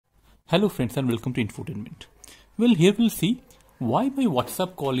Hello friends and welcome to Infotainment. Well, here we'll see why my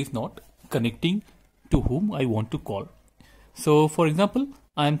WhatsApp call is not connecting to whom I want to call. So for example,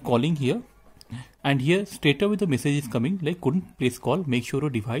 I am calling here and here straight away the message is coming like couldn't place call, make sure your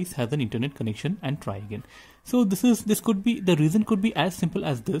device has an internet connection and try again. So this could be, the reason could be as simple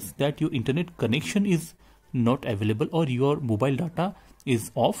as this, that your internet connection is not available or your mobile data is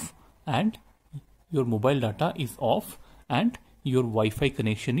off and your Wi-Fi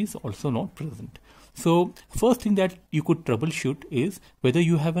connection is also not present. So first thing that you could troubleshoot is whether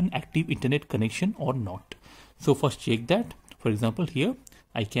you have an active internet connection or not. So first check that. For example, here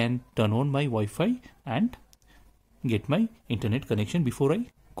I can turn on my Wi-Fi and get my internet connection before I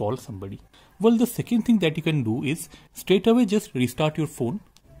call somebody. Well, the second thing that you can do is straight away just restart your phone.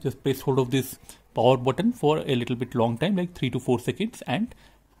 Just press hold of this power button for a little bit long time, like 3 to 4 seconds, and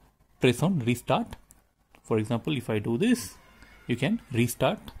press on restart. For example, if I do this, you can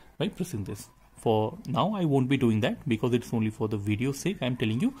restart by pressing this. For now, I won't be doing that because it's only for the video sake. I'm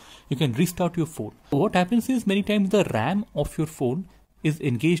telling you, you can restart your phone. What happens is many times the RAM of your phone is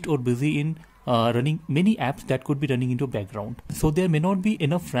engaged or busy in running many apps that could be running into background. So there may not be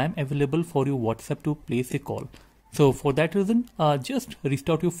enough RAM available for your WhatsApp to place a call. So for that reason, just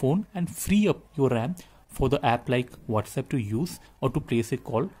restart your phone and free up your RAM for the app like WhatsApp to use or to place a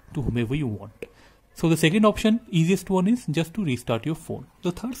call to whomever you want. So the second option, easiest one, is just to restart your phone.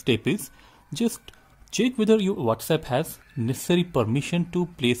 The third step is just check whether your WhatsApp has necessary permission to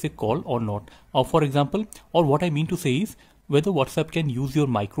place a call or not. Or for example, or what I mean to say is whether WhatsApp can use your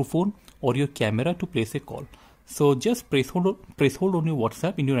microphone or your camera to place a call. So just press hold on your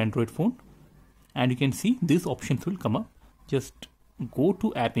WhatsApp in your Android phone and you can see these options will come up. Just go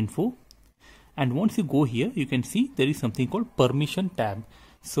to app info, and once you go here, you can see there is something called permission tab.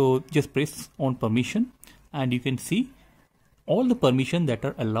 So just press on permission and you can see all the permission that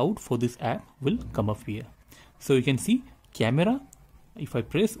are allowed for this app will come up here. So you can see camera, if I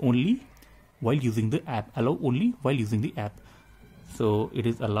press only while using the app, allow only while using the app. So it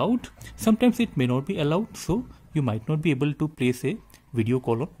is allowed. Sometimes it may not be allowed, so you might not be able to place a video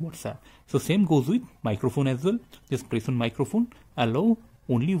call on WhatsApp. So same goes with microphone as well. Just press on microphone, allow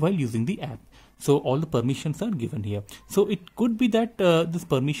only while using the app. So all the permissions are given here. So it could be that these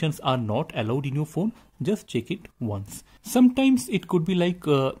permissions are not allowed in your phone. Just check it once. Sometimes it could be like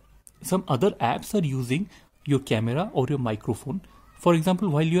some other apps are using your camera or your microphone. For example,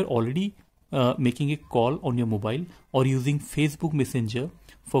 while you are already making a call on your mobile or using Facebook Messenger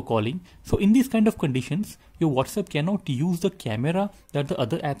for calling. So in these kind of conditions, your WhatsApp cannot use the camera that the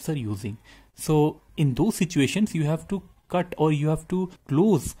other apps are using. So in those situations, you have to cut or you have to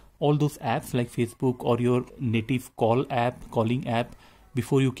close all those apps like Facebook or your native calling app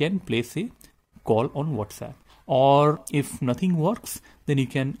before you can place a call on WhatsApp. Or if nothing works, then you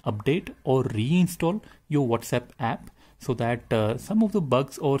can update or reinstall your WhatsApp app so that some of the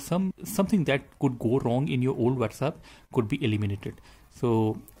bugs or something that could go wrong in your old WhatsApp could be eliminated.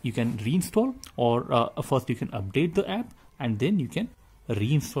 So you can reinstall, or first you can update the app and then you can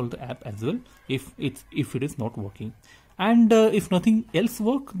reinstall the app as well if it is not working. And if nothing else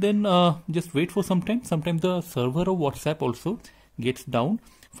works, then just wait for some time. Sometimes the server of WhatsApp also gets down,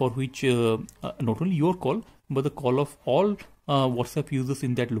 for which not only your call but the call of all WhatsApp users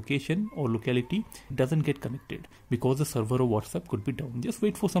in that location or locality doesn't get connected because the server of WhatsApp could be down. Just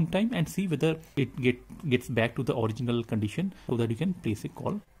wait for some time and see whether it gets back to the original condition so that you can place a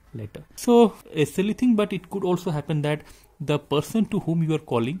call later. So a silly thing, but it could also happen that the person to whom you are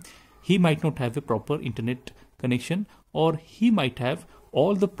calling, he might not have a proper internet connection, or he might have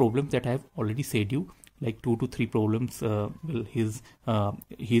all the problems that I have already said you, like 2 to 3 problems. Well, he's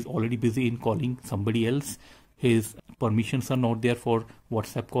already busy in calling somebody else. His permissions are not there for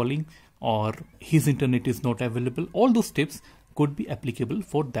WhatsApp calling, or his internet is not available. All those steps could be applicable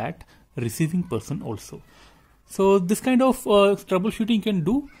for that receiving person also. So this kind of troubleshooting you can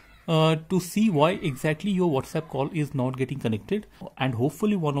do to see why exactly your WhatsApp call is not getting connected, and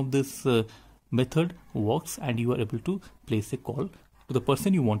hopefully one of this method works and you are able to place a call to the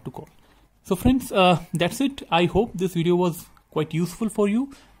person you want to call. So friends, that's it. I hope this video was quite useful for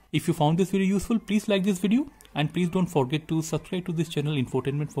you. If you found this video useful, please like this video and please don't forget to subscribe to this channel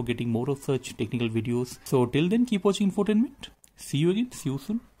Infotainment for getting more of such technical videos. So till then, keep watching Infotainment. See you again. See you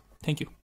soon. Thank you.